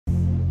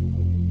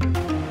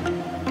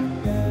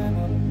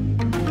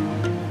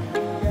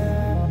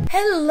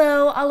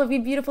Hello, all of you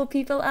beautiful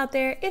people out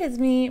there. It is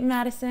me,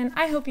 Madison.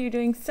 I hope you're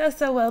doing so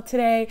well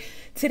today.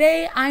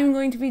 Today, I'm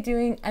going to be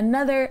doing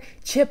another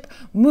chip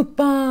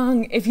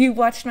mukbang. If you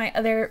watched my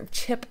other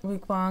chip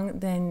mukbang,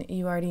 then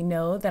you already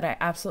know that I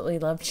absolutely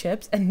love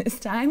chips. And this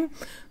time,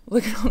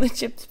 look at all the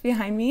chips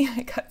behind me.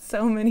 I got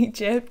so many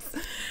chips.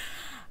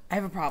 I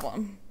have a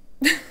problem.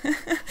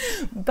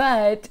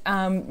 But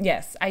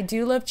yes, I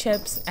do love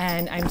chips,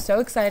 and I'm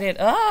so excited.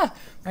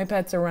 My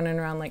pets are running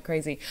around like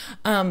crazy.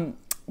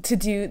 To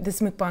do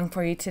this mukbang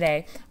for you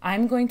today.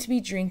 I'm going to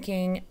be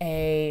drinking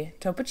a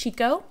Topo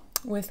Chico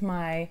with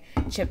my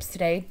chips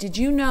today. Did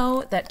you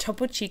know that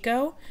Topo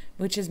Chico,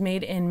 which is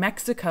made in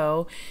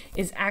Mexico,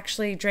 is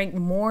actually drank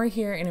more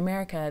here in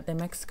America than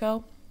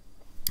Mexico,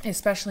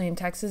 especially in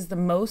Texas? The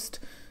most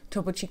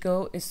Topo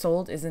Chico is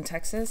sold is in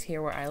Texas,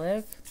 here where I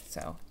live.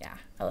 So yeah,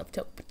 I love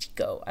Topo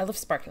Chico. I love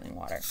sparkling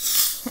water.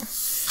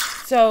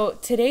 So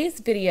today's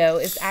video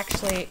is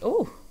actually,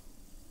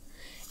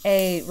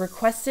 a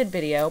requested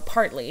video.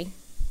 Part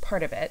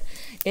of it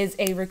is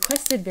a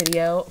requested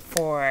video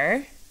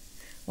for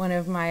one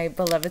of my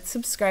beloved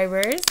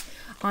subscribers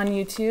on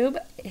YouTube.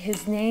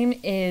 His name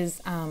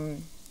is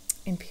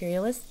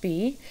Imperialist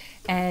B,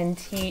 and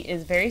he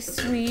is very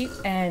sweet,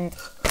 and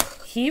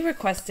he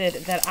requested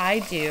that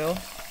I do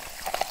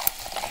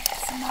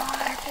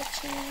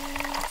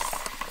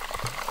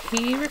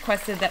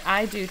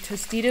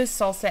Tostitos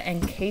salsa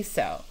and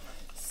queso.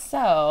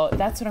 So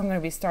that's what I'm going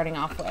to be starting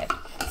off with.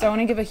 So I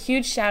want to give a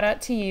huge shout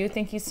out to you.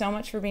 Thank you so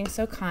much for being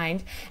so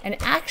kind. And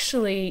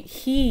actually,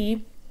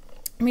 he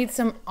made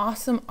some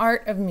awesome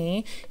art of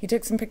me. He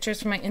took some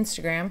pictures from my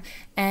Instagram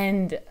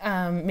and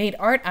made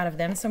art out of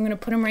them. So I'm going to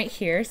put them right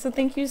here. So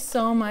thank you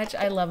so much.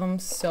 I love them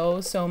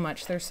so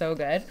much. They're so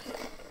good.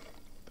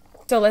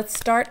 So let's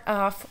start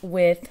off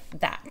with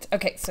that.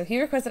 Okay, so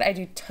he requested I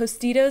do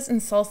Tostitos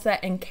and salsa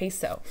and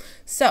queso.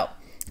 So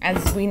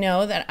as we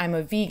know that I'm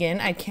a vegan,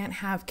 I can't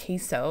have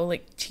queso,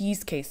 like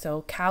cheese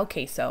queso, cow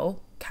queso.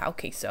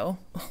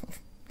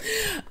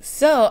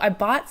 So I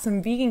bought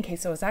some vegan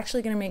queso. I was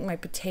actually going to make my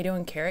potato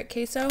and carrot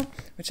queso,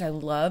 which I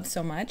love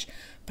so much.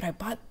 But I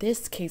bought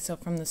this queso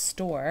from the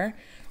store.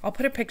 I'll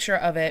put a picture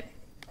of it.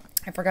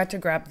 I forgot to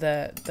grab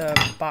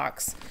the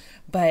box.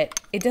 But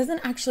it doesn't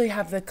actually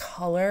have the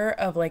color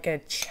of like a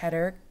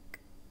cheddar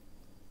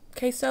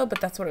queso, but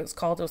that's what it was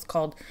called. It was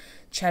called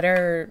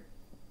cheddar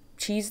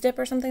cheese dip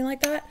or something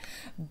like that.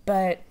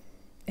 But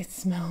it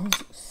smells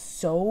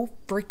so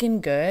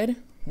freaking good.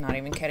 I'm not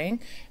even kidding.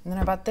 And then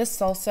I bought this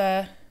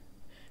salsa,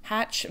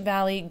 Hatch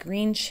Valley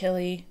green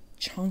chili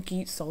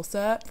chunky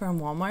salsa from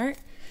Walmart.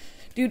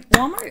 Dude,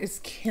 Walmart is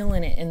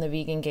killing it in the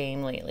vegan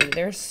game lately.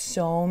 There's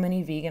so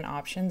many vegan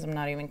options. I'm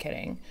not even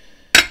kidding.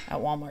 At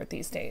Walmart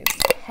these days.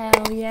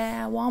 Hell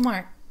yeah,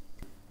 Walmart.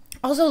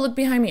 Also, look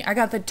behind me. I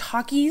got the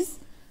Takis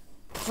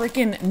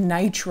freaking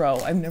Nitro.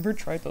 I've never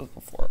tried those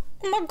before.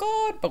 Oh my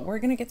God. But we're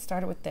going to get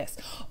started with this.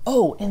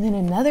 Oh, and then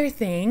another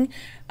thing.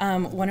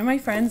 One of my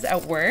friends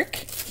at work,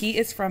 he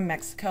is from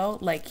Mexico.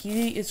 Like,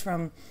 he is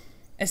from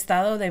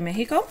Estado de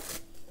Mexico.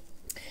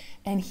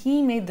 And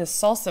he made this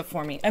salsa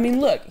for me. I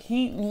mean, look,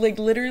 he like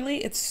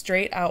literally, it's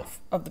straight out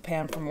of the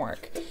pan from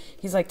work.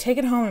 He's like, take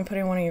it home and put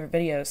it in one of your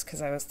videos.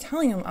 Cause I was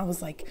telling him, I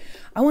was like,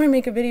 I want to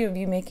make a video of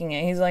you making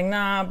it. He's like,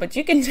 nah, but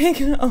you can take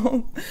it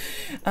home.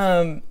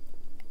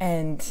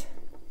 And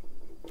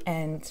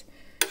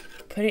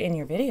put it in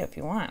your video if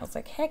you want. I was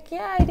like, heck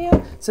yeah, I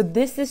do. So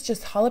this is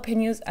just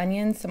jalapenos,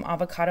 onions, some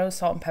avocado,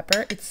 salt and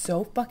pepper. It's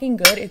so fucking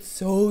good. It's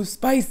so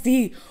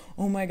spicy.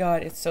 Oh my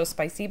God, it's so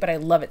spicy, but I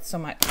love it so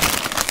much.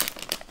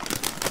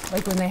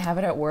 Like when they have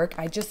it at work,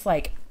 I just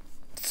like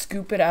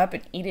scoop it up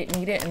and eat it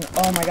and eat it. And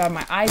oh my God,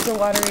 my eyes are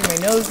watery. My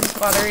nose is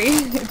watery.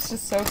 It's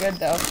just so good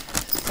though.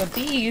 So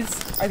these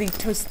are the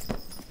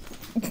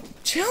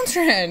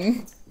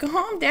children,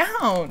 calm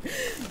down.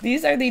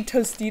 These are the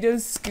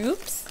Tostitos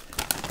scoops.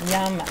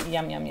 Yum,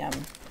 yum, yum,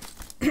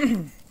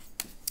 yum.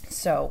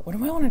 So what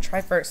do I want to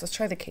try first? Let's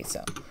try the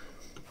queso.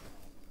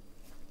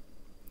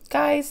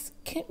 Guys,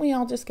 can't we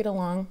all just get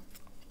along?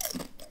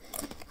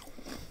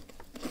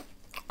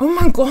 Oh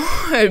my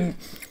God.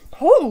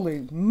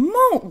 Holy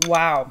mo!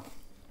 Wow.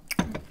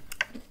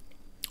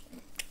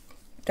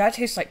 That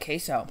tastes like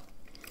queso.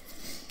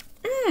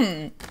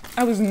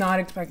 I was not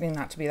expecting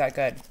that to be that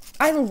good.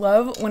 I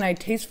love when I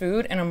taste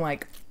food and I'm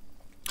like,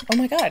 oh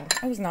my God,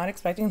 I was not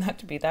expecting that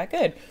to be that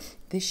good.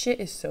 This shit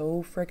is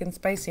so freaking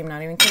spicy. I'm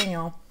not even kidding,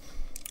 y'all.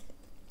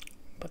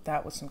 Put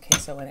that with some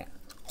queso in it.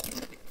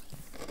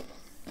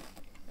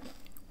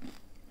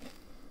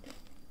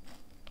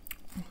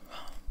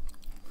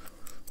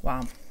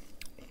 Wow.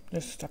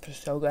 This stuff is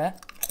so good.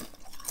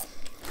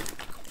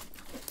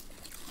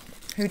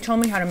 He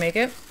told me how to make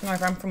it. My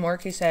friend from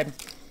work, he said,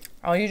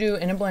 all you do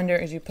in a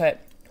blender is you put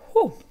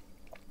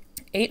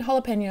 8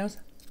 jalapenos,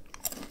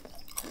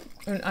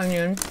 an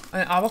onion,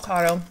 an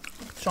avocado,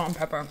 salt and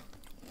pepper.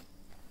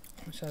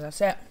 So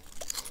that's it.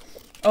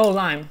 Oh,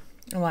 lime.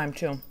 A lime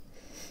too.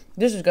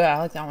 This is good. I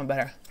like that one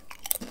better.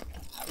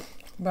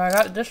 But I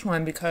got this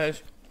one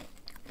because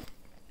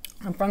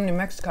I'm from New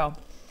Mexico.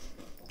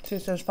 See,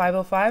 it says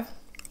 505.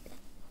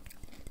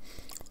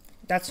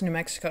 That's New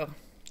Mexico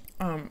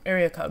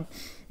area code.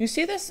 You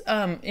see this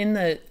in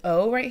the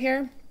O right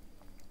here?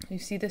 You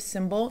see this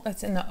symbol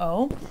that's in the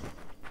O?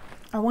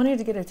 I wanted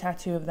to get a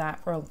tattoo of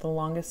that for the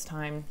longest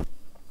time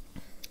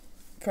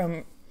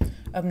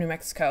of New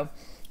Mexico,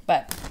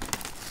 but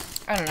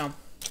I don't know.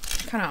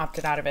 Kind of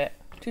opted out of it.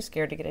 Too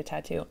scared to get a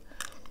tattoo.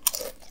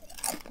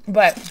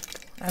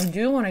 But I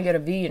do want to get a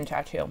vegan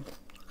tattoo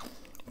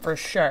for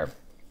sure.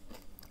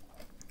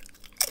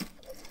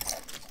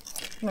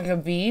 Like a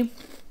V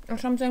or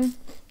something.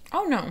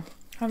 Oh no,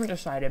 haven't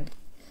decided.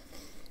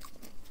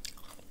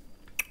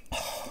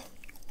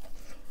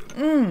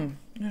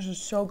 This is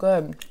so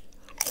good.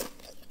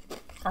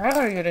 I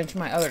gotta get into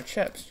my other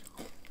chips.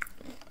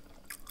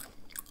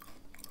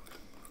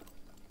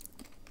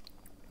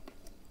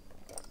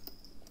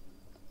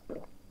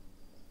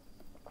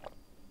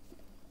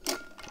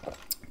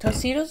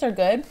 Tostitos are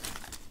good,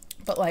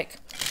 but like,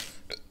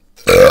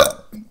 oh,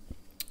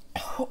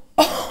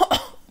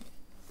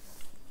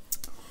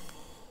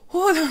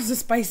 that was a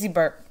spicy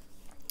burp.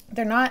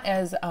 They're not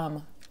as,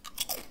 they're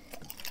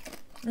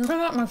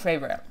not my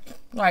favorite.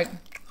 Like,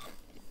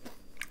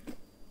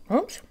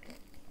 oops.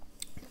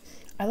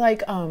 I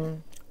like,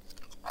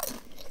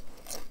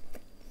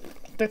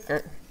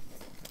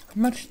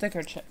 much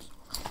thicker chips.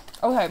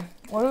 Okay,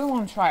 what do we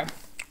want to try?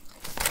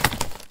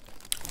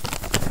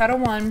 Kettle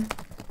One,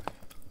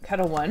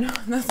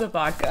 that's a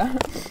vodka.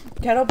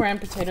 Kettle brand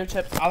potato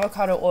chips,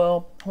 avocado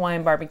oil,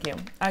 Hawaiian barbecue.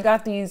 I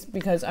got these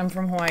because I'm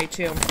from Hawaii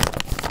too.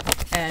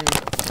 And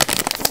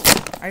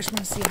I just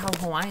want to see how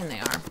Hawaiian they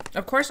are.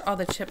 Of course, all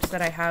the chips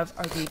that I have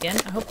are vegan.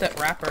 I hope that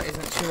wrapper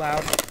isn't too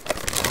loud.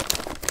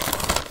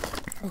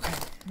 Okay,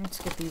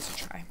 let's give these a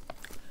try.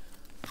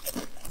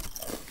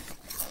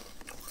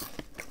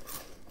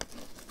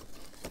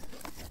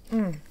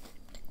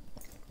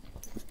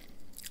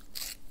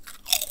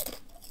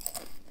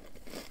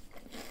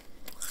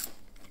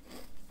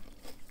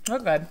 They're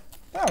good.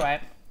 They're all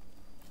right.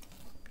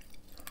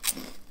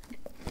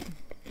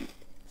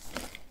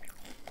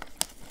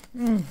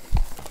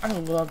 I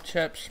love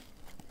chips.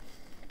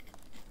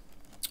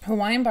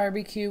 Hawaiian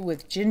barbecue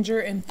with ginger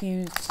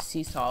infused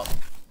sea salt.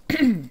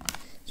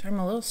 So I'm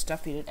a little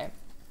stuffy today.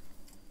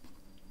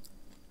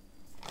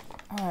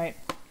 All right.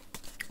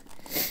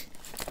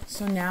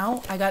 So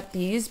now I got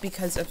these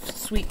because of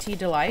Sweet Tea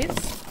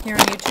Delights here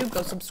on YouTube.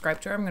 Go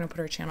subscribe to her. I'm going to put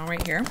her channel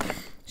right here.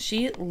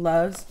 She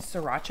loves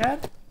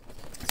sriracha.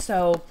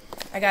 So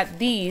I got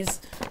these.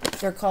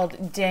 They're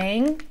called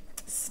Dang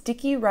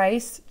Sticky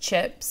Rice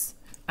Chips.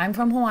 I'm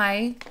from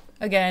Hawaii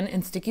again,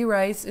 and sticky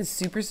rice is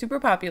super, super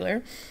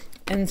popular.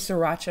 And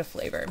sriracha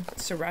flavor,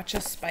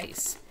 sriracha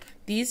spice.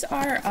 These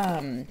are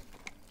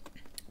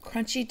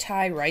crunchy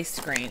Thai rice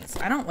grains.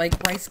 I don't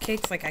like rice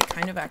cakes. Like, I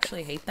kind of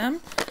actually hate them.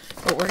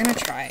 But we're going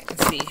to try and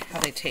see how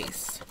they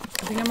taste.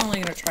 I think I'm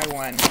only going to try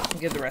one and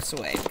give the rest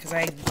away because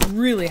I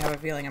really have a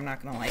feeling I'm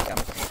not going to like them.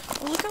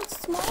 Oh, look how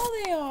small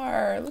they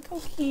are. Look how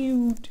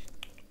cute.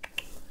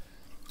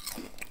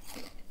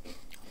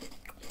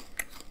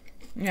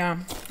 Yeah,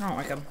 I don't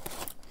like them.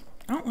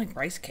 I don't like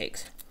rice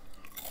cakes.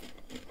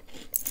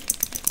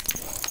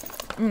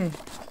 I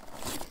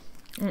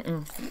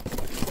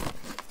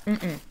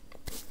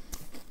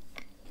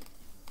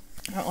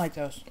don't like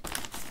those.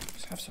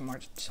 Let's have some more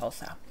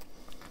salsa.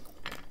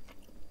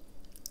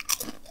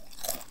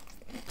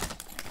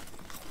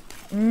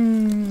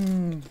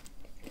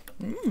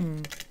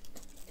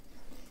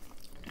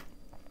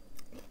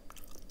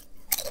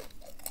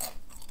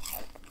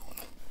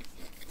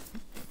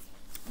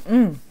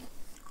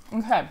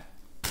 Okay.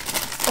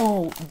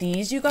 Oh,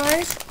 these, you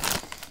guys,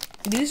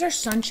 these are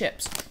sun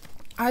chips.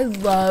 I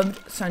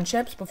loved sun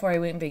chips before I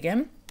went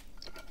vegan.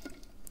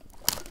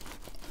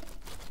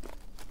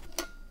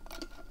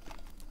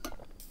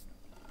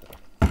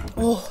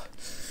 Oh,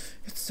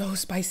 it's so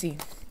spicy.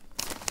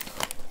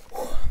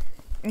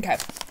 Okay.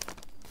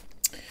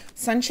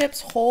 Sun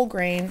chips, whole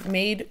grain,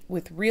 made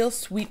with real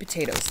sweet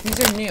potatoes. These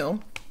are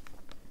new.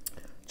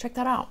 Check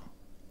that out.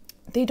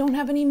 They don't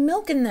have any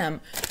milk in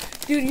them.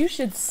 Dude, you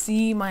should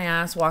see my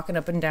ass walking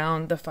up and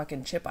down the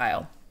fucking chip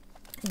aisle.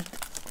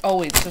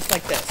 Always, just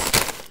like this.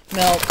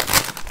 Milk,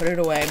 put it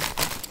away.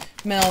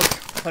 Milk,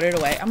 put it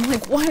away. I'm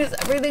like, why does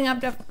everything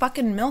have to have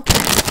fucking milk in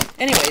it?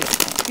 Anyways,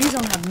 these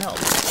don't have milk.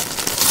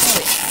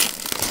 Holy ass.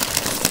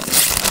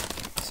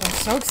 So I'm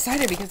so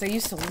excited because I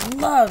used to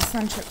love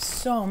sun chips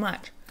so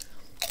much.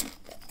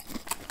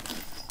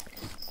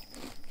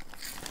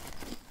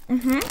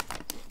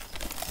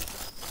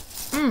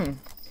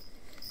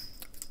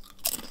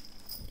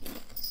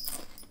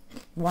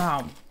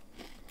 Wow.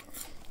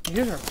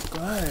 These are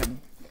good.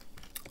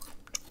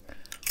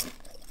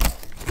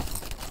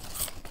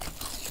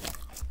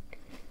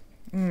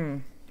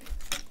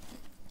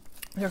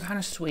 They're kind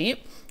of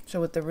sweet, so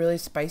with the really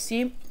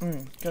spicy,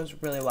 goes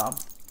really well.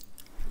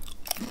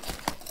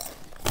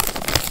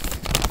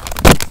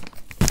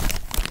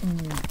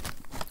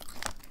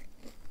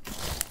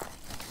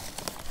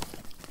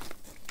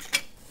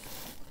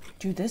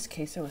 Dude, this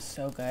queso is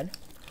so good.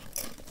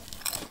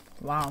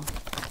 Wow.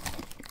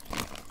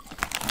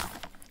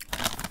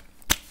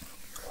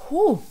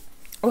 Ooh.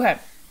 Okay.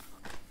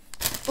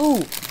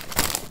 Ooh.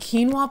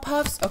 Quinoa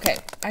puffs. Okay.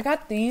 I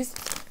got these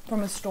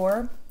from a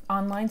store,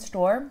 online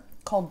store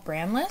called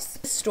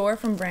Brandless. This store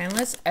from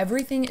Brandless,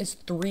 everything is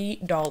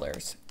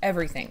 $3.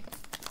 Everything.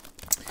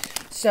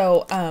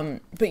 So,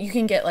 but you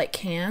can get like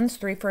cans,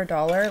 3 for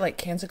 $1, like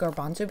cans of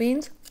garbanzo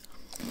beans.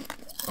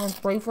 And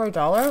 3 for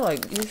 $1,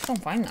 like you just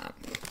don't find that.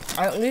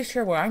 At least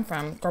here where I'm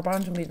from,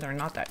 garbanzo beans are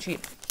not that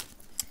cheap.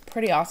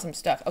 Pretty awesome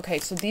stuff. Okay,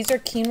 so these are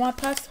quinoa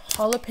puffs,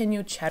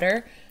 jalapeno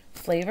cheddar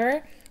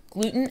flavor,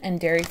 gluten and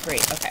dairy free.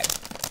 Okay,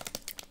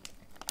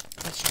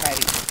 let's try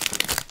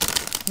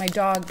these. My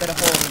dog bit a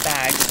hole in the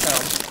bag, so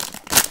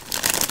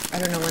I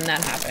don't know when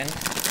that happened.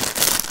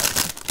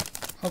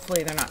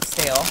 Hopefully they're not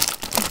stale.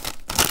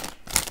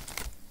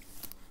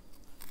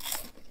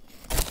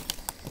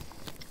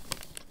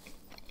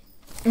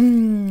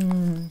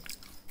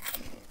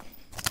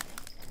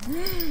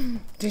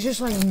 They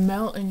just like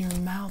melt in your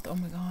mouth. Oh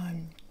my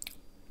god.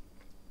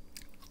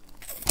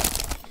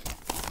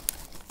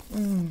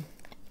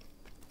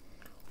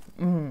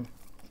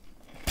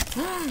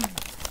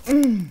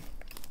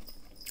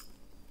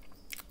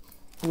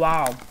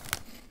 Wow.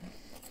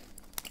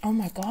 Oh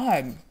my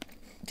god.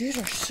 These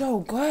are so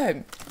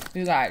good.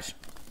 You guys,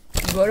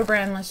 go to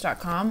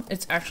brandless.com.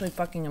 It's actually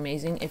fucking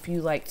amazing if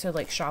you like to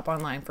like shop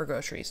online for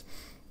groceries.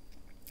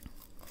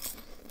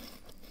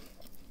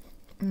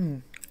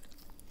 And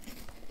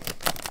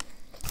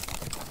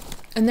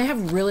they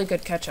have really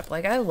good ketchup.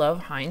 Like, I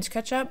love Heinz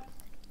ketchup.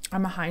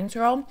 I'm a Heinz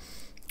girl.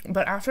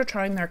 But after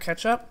trying their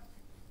ketchup,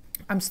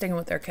 I'm sticking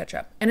with their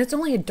ketchup. And it's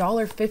only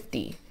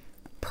 $1.50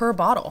 per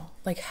bottle.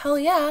 Like, hell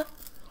yeah.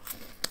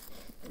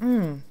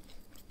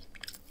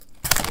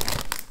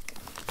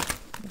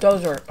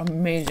 Those are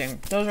amazing.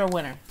 Those are a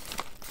winner.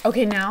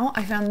 Okay, now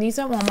I found these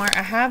at Walmart.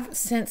 I have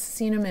since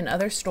seen them in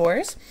other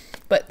stores.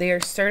 But they are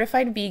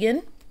certified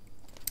vegan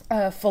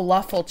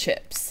falafel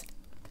chips.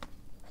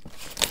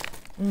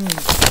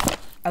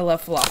 I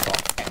love falafel.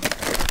 Okay.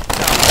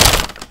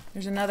 So,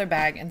 there's another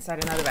bag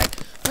inside another bag.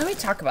 Let me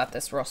talk about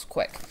this real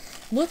quick.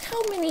 Look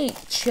how many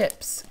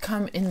chips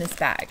come in this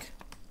bag.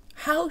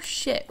 How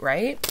shit,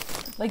 right?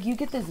 Like, you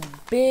get this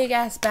big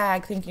ass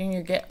bag thinking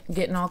you're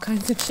getting all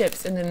kinds of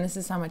chips, and then this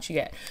is how much you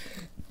get.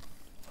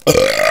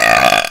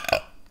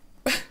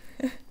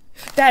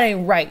 That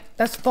ain't right.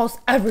 That's false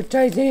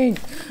advertising.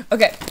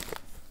 Okay.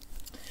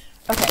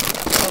 Okay,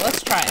 so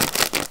let's try them.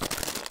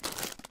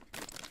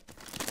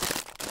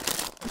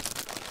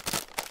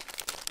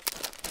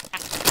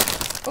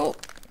 Oh,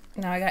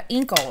 now I got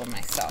ink all over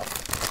myself.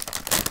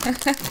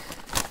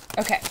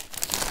 Okay.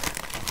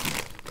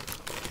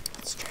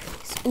 Let's try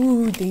these.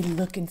 Ooh, they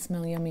look and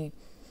smell yummy.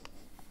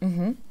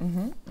 Let's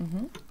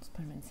put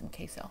them in some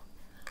queso.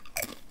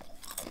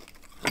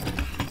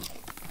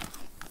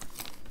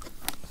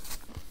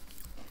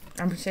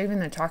 I'm saving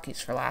the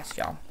Takis for last,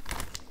 y'all.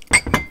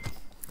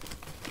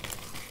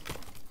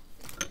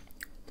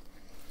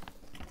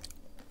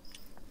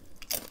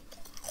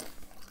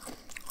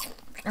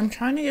 I'm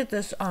trying to get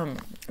this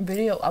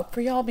video up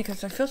for y'all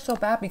because I feel so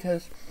bad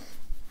because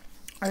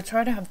I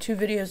try to have 2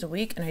 videos a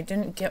week and I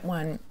didn't get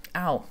one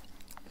out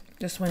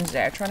this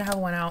Wednesday. I try to have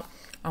one out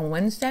on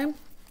Wednesday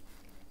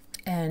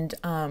and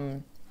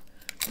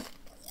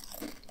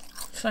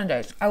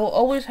Sundays. I will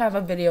always have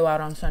a video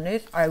out on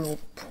Sundays. I will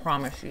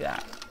promise you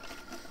that.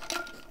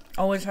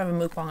 Always have a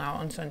mukbang out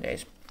on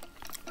Sundays.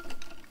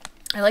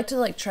 I like to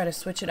like try to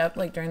switch it up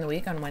like during the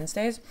week on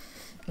Wednesdays.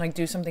 Like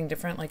do something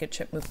different like a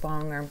chip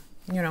mukbang or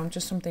you know,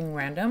 just something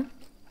random.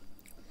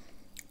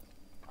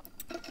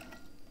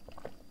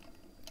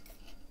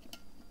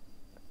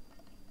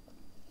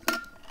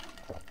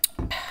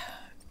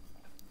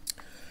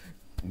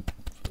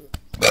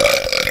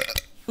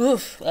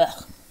 Oof.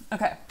 Ugh.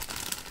 Okay.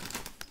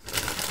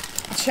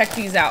 Check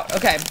these out.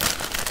 Okay.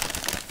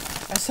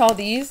 I saw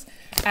these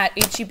at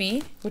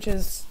H-E-B, which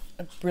is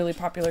a really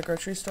popular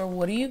grocery store.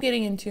 What are you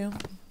getting into?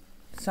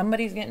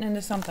 Somebody's getting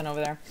into something over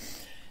there.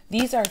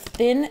 These are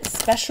thin,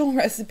 special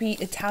recipe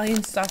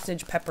Italian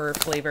sausage pepper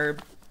flavor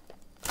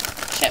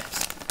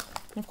chips.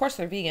 Of course,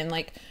 they're vegan.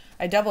 Like,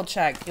 I double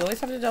checked. You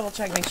always have to double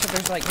check, make sure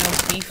there's like no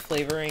beef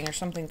flavoring or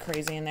something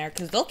crazy in there,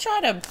 because they'll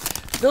try to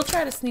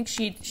sneak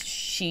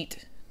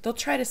they'll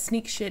try to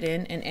sneak shit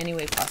in any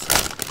way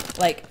possible.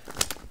 Like,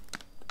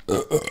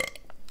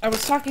 I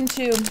was talking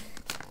to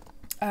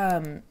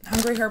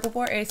Hungry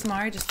Herbivore ASMR.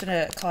 I just did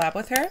a collab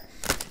with her,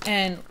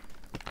 and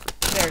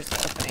there's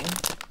the opening.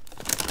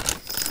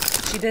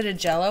 She did a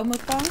Jello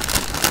mukbang.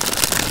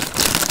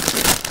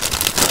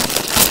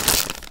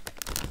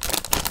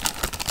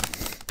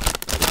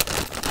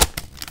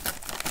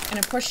 And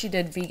of course she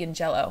did vegan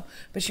Jello,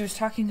 but she was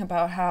talking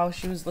about how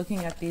she was looking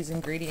at these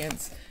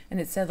ingredients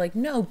and it said like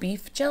no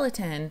beef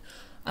gelatin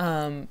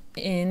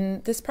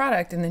in this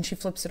product, and then she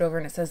flips it over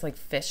and it says like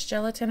fish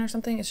gelatin or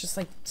something. It's just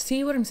like,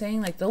 see what I'm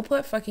saying? Like, they'll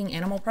put fucking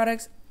animal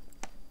products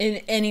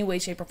in any way,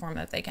 shape, or form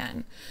that they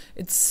can.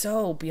 It's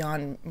so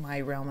beyond my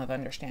realm of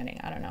understanding.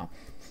 I don't know.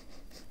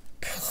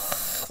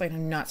 They do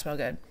not smell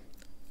good.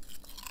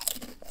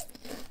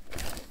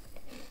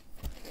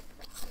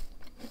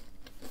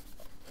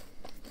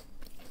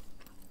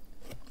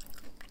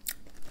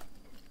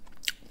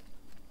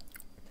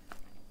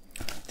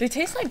 They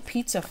taste like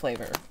pizza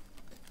flavor.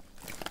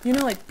 You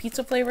know, like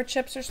pizza flavor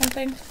chips or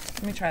something?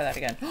 Let me try that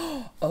again.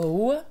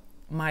 Oh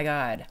my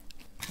God.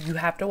 You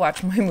have to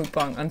watch my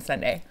mukbang on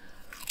Sunday.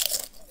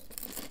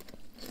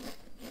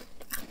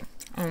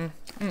 I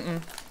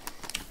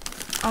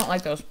don't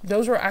like those.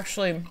 Those were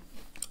actually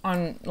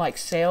on like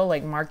sale,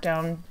 like marked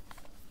down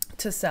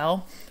to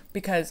sell,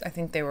 because I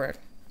think they were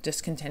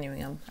discontinuing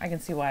them. I can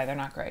see why they're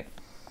not great.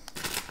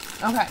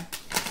 Okay.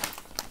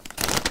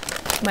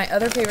 My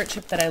other favorite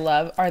chip that I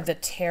love are the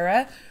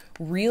Terra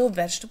real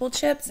vegetable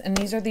chips, and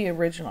these are the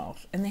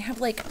originals, and they have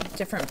like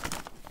different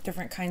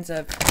kinds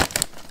of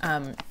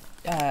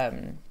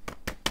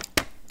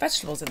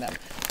vegetables in them.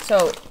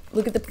 So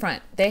look at the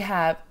front. They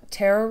have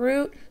taro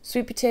root,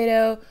 sweet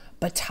potato,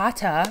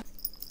 batata,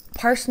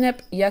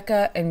 parsnip,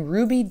 yucca, and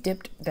ruby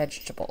dipped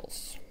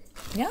vegetables.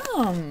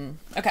 Yum.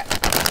 Okay.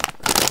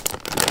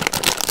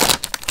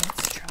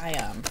 Let's try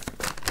them.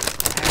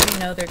 I already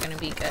know they're gonna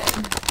be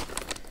good.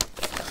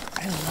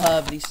 I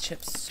love these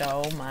chips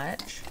so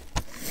much.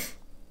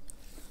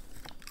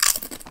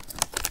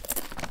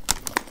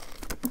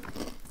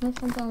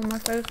 Something on my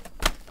face.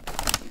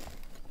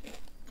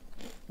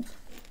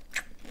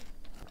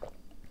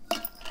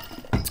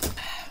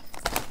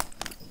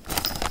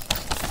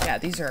 Yeah,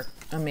 these are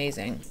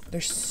amazing.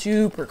 They're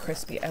super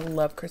crispy. I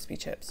love crispy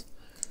chips.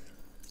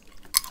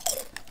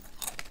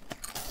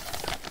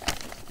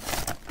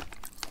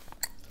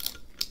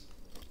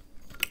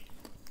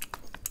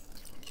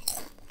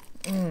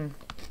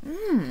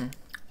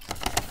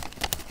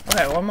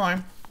 Okay, one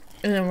more.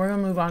 And then we're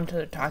gonna move on to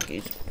the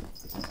Takis.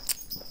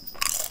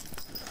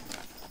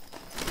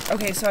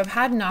 Okay, so I've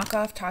had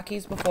knockoff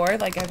Takis before.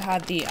 Like I've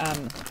had the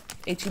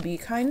H-E-B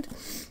kind,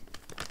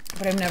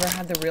 but I've never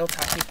had the real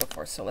Takis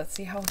before. So let's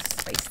see how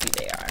spicy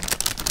they are.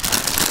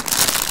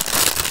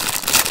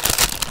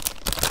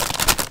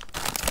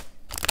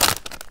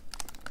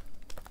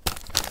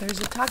 There's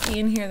a Taki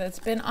in here that's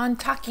been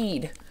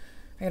untakied.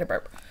 I gotta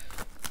burp.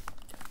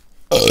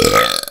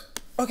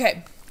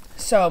 Okay,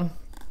 so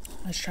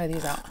let's try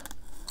these out.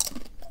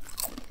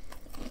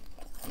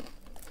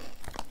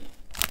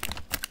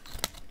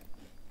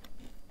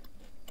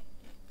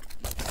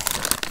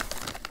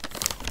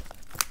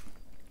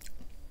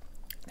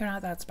 They're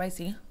not that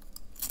spicy.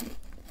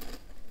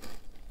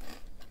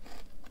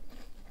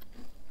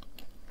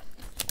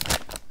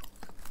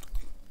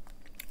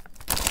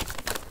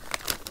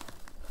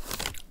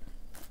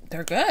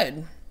 They're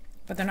good,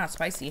 but they're not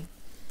spicy.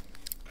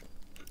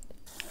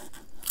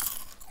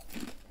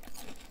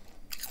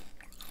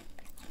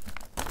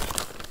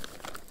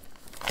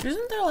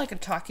 Isn't there like a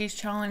Takis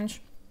challenge?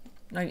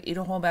 Like eat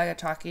a whole bag of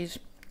Takis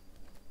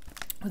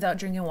without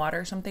drinking water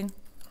or something?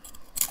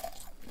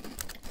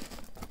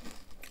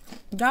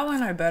 That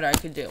one I bet I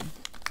could do.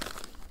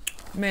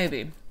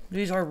 Maybe.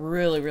 These are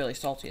really, really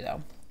salty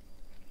though.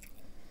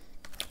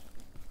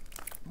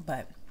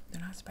 But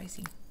they're not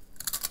spicy.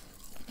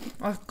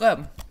 That's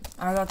good.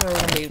 I thought they were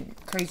gonna be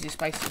crazy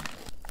spicy.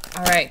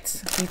 Alright,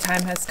 the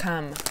time has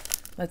come.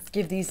 Let's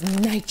give these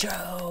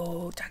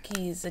Nitro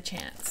Takis a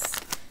chance.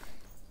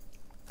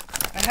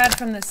 I had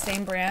from the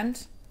same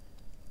brand,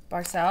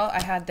 Barcel,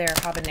 I had their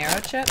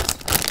habanero chips.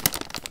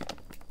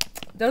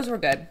 Those were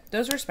good.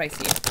 Those were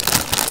spicy.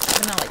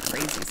 They're not like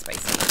crazy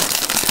spicy.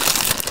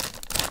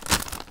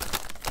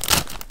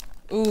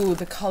 Ooh,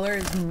 the color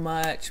is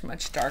much,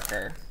 much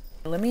darker.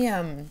 Let me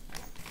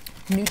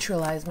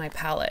neutralize my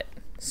palate,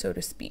 so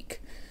to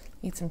speak.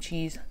 Eat some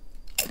cheese.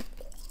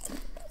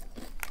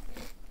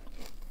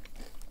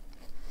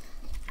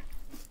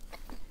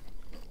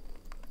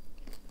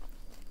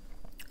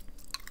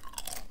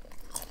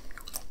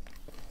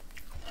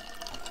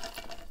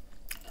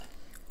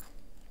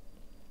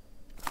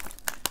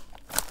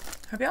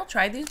 Have y'all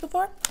tried these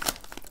before?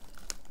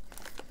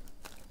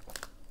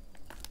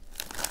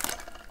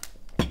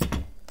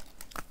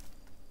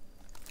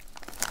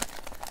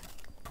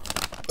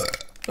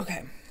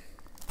 Okay.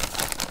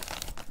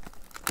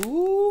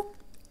 Ooh.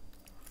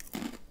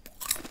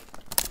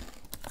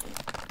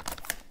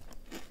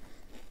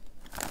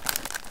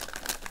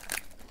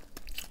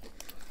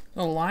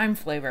 The lime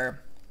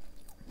flavor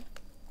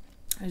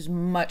is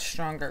much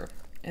stronger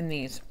in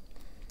these.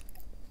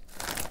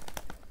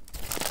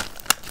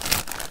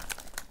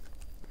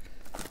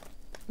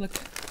 Look,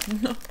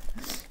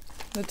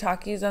 the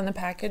Takis on the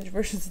package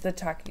versus the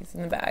Takis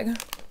in the bag.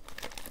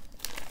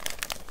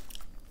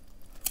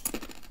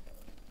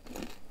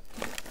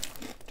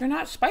 They're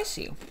not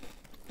spicy.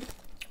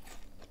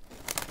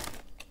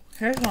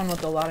 Here's one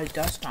with a lot of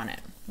dust on it.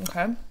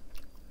 Okay,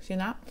 see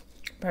that?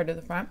 Compared to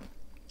the front.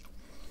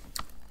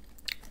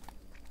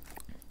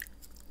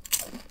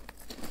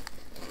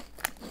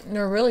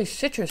 They're really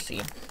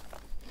citrusy.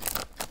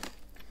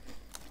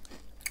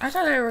 I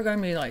thought they were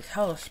gonna be like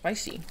hella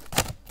spicy.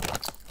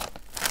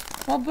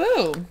 Well,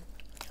 boo.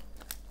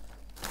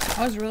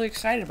 I was really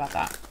excited about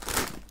that.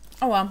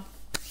 Oh well.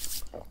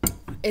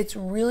 It's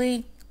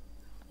really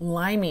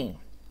limey.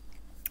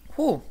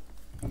 Whew.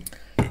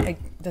 Like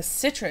the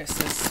citrus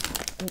is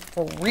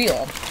for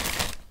real.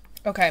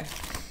 Okay.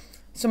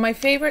 So my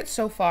favorite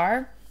so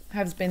far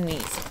has been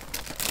these.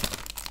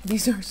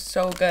 These are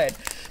so good.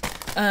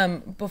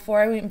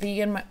 Before I went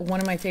vegan, one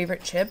of my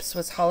favorite chips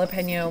was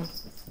jalapeno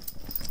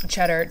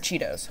cheddar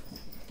Cheetos.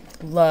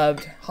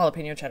 Loved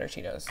jalapeno cheddar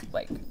Cheetos.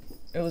 Like,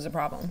 it was a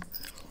problem.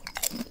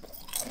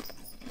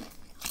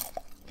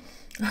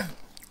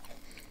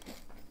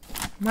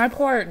 My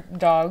poor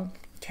dog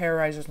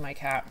terrorizes my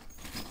cat.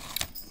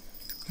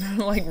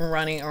 Like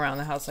running around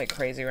the house like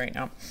crazy right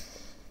now.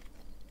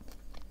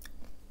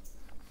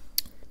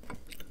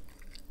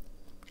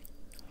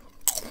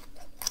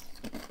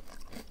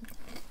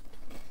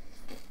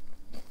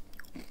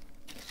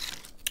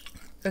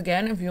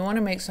 Again, if you want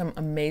to make some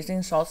amazing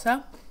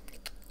salsa,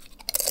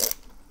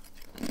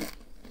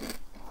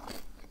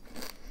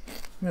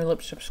 my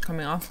lipstick's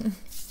coming off.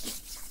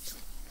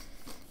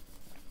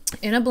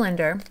 In a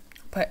blender,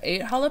 put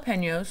 8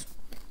 jalapenos,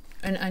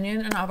 an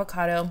onion, an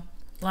avocado,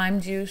 lime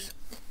juice,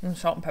 and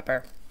salt and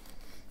pepper.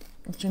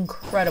 It's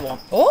incredible.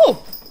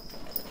 Oh!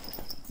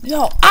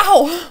 Yo,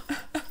 ow!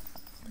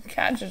 The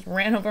cat just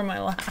ran over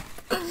my lap.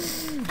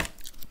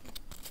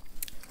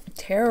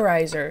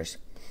 Terrorizers.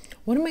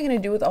 What am I going to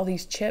do with all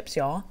these chips,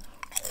 y'all?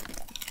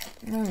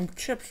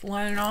 Chips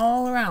lying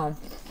all around.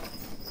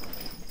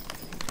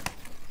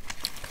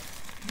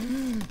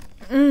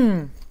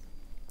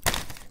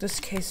 This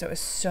queso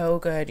is so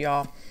good,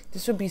 y'all.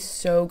 This would be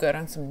so good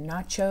on some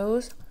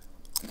nachos.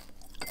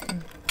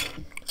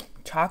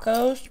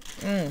 Tacos.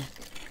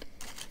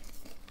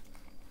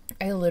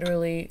 I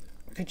literally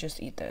could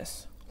just eat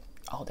this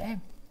all day.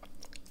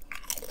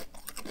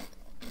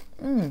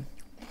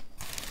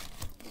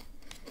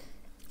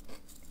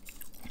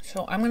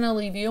 So I'm gonna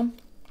leave you.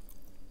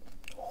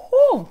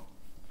 Whew.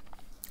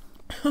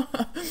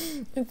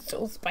 It's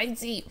so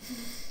spicy.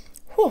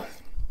 Whew.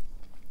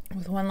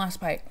 With one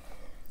last bite.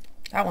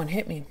 That one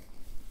hit me.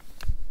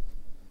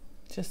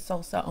 Just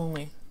salsa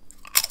only.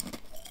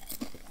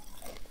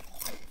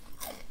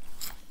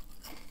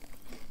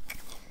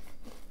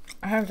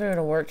 I have to go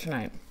to work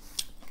tonight,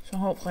 so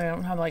hopefully I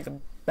don't have like a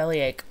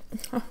bellyache.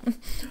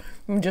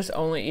 I'm just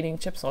only eating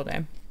chips all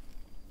day.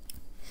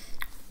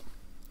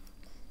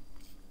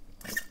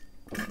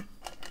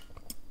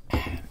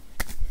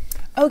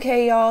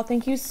 Okay, y'all,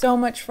 thank you so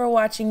much for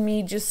watching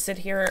me just sit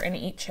here and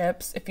eat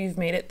chips if you've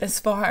made it this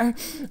far.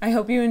 I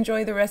hope you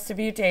enjoy the rest of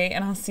your day,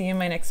 and I'll see you in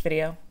my next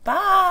video.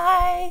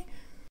 Bye!